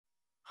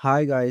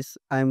Hi guys,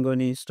 I'm going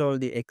to install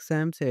the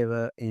exam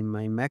saver in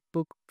my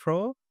MacBook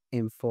Pro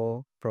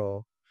M4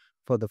 Pro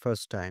for the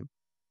first time.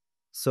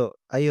 So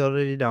I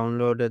already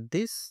downloaded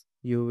this.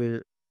 You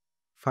will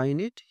find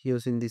it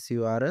using this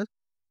URL.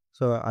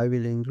 So I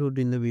will include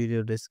in the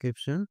video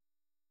description.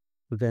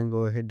 You can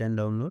go ahead and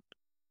download.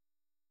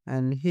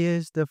 And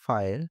here's the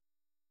file.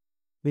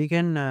 We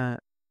can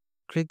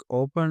click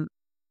open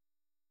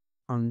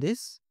on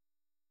this.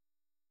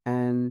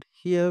 And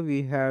here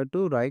we have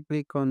to right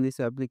click on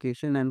this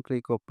application and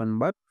click open,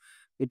 but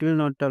it will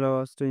not allow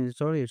us to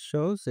install. It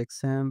shows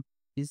XAMPP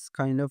is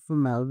kind of a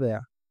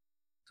malware.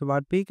 So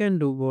what we can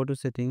do, go to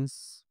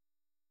settings,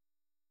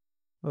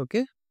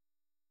 okay,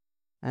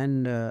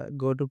 and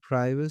go to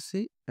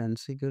privacy and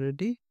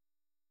security.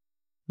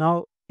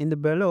 Now in the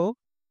below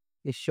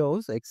it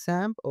shows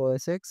XAMPP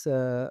OS X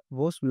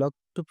was blocked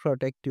to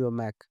protect your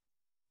Mac.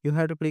 You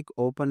have to click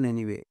open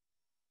anyway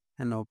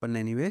and open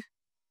anyway,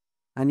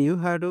 and you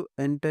have to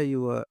enter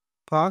your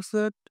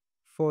password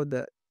for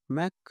the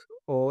Mac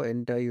or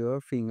enter your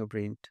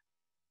fingerprint.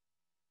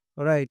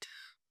 All right,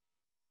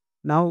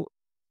 now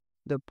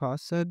the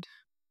password,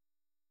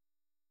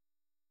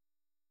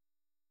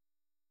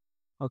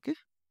 okay,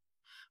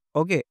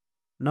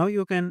 now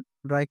you can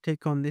right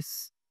click on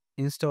this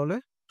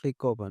installer,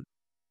 click open.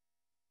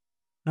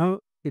 Now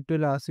it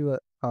will ask you a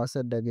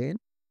password again.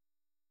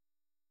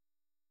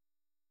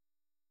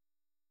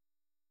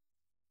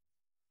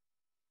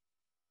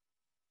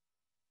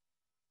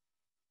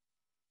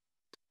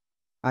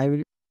 I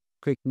will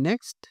click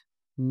next,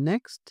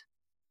 next,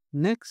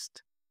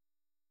 next.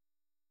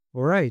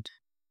 All right,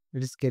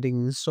 it is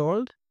getting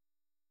installed.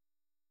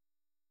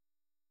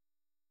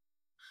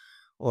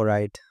 All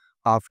right,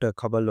 after a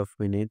couple of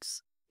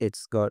minutes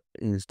it's got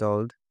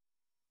installed.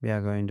 We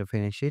are going to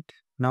finish it.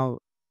 Now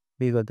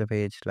we got the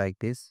page like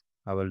this,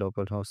 our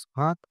localhost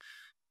path.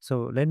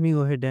 So let me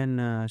go ahead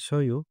and show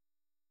you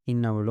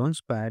in our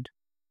launchpad.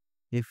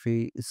 If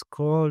we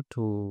scroll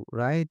to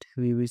right,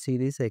 we will see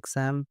this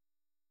exam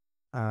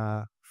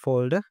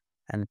folder,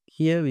 and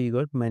here we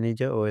got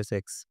manager OS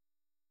X.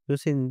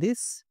 Using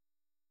this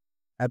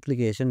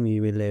application, we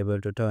will able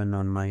to turn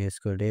on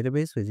MySQL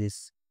database, which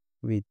is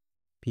with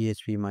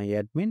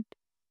phpMyAdmin,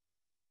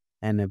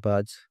 and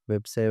Apache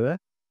web server,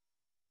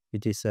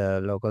 which is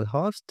a local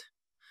host.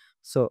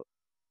 So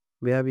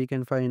where we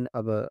can find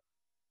our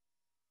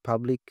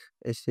public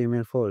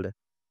HTML folder.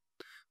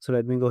 So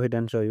let me go ahead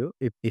and show you.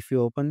 If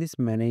you open this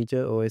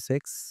manager OS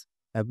X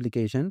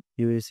application,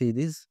 you will see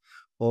this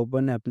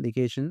open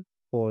application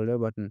folder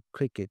button.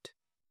 Click it.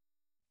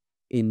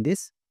 In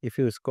this, if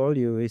you scroll,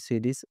 you will see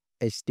this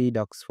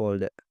htdocs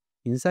folder.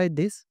 Inside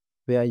this,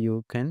 where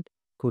you can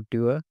put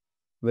your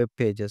web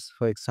pages.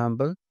 For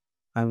example,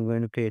 I'm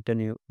going to create a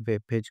new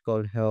web page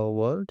called Hello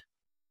World.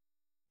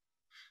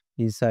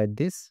 Inside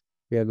this,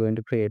 we are going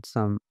to create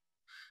some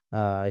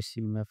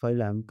HTML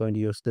file. I'm going to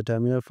use the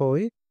terminal for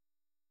it,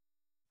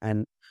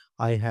 and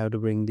I have to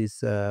bring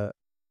this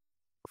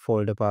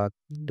folder path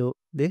to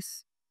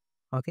this.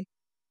 Okay,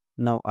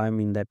 now I'm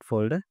in that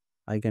folder.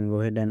 I can go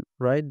ahead and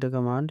write the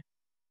command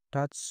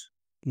touch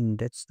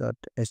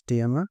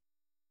index.html.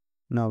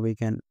 Now we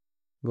can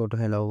go to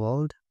hello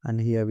world,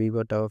 and here we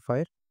got our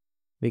file.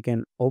 We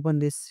can open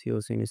this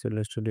using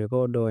Visual Studio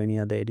Code or any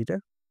other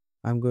editor.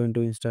 I'm going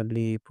to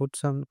instantly put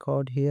some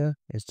code here,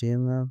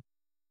 HTML,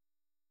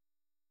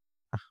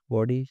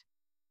 body,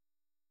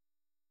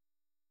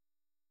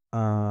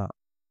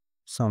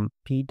 some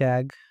p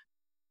tag.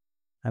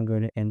 I'm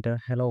going to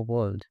enter hello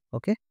world.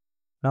 Okay,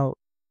 now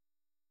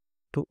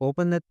to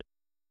open that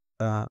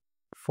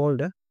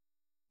folder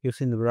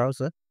using the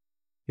browser,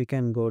 we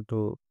can go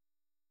to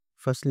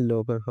firstly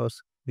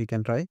localhost. We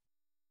can try.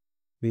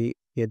 We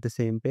get the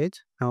same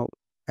page. Now,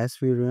 as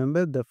we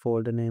remember, the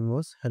folder name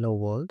was hello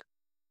world.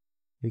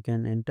 We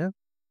can enter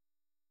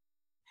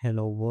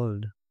hello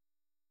world.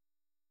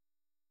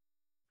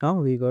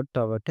 Now we got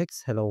our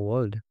text hello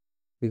world.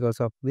 Because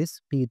of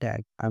this p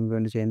tag, I'm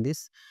going to change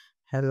this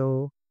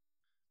hello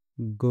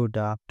good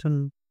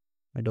afternoon.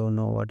 I don't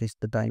know what is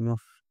the time of,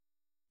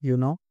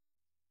 now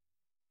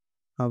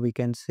we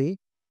can see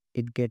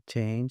it get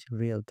changed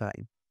real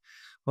time.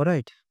 All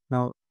right,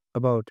 now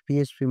about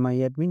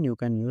phpMyAdmin, you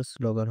can use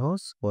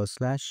localhost or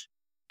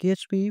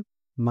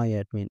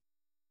 /phpMyAdmin.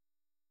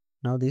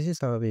 Now this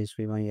is our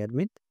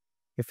phpMyAdmin.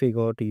 If we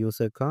go to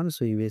user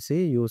accounts, we will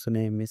see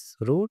username is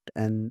root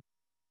and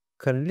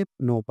currently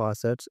no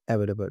passwords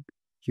available.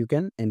 You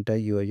can enter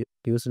your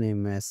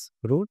username as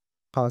root,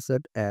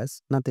 password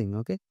as nothing.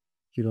 Okay,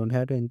 you don't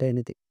have to enter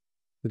anything.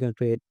 You can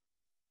create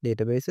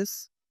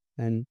databases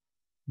and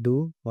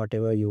do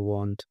whatever you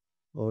want.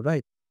 All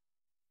right,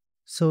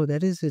 so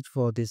that is it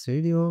for this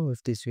video.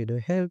 If this video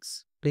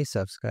helps, please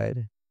subscribe.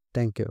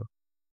 Thank you.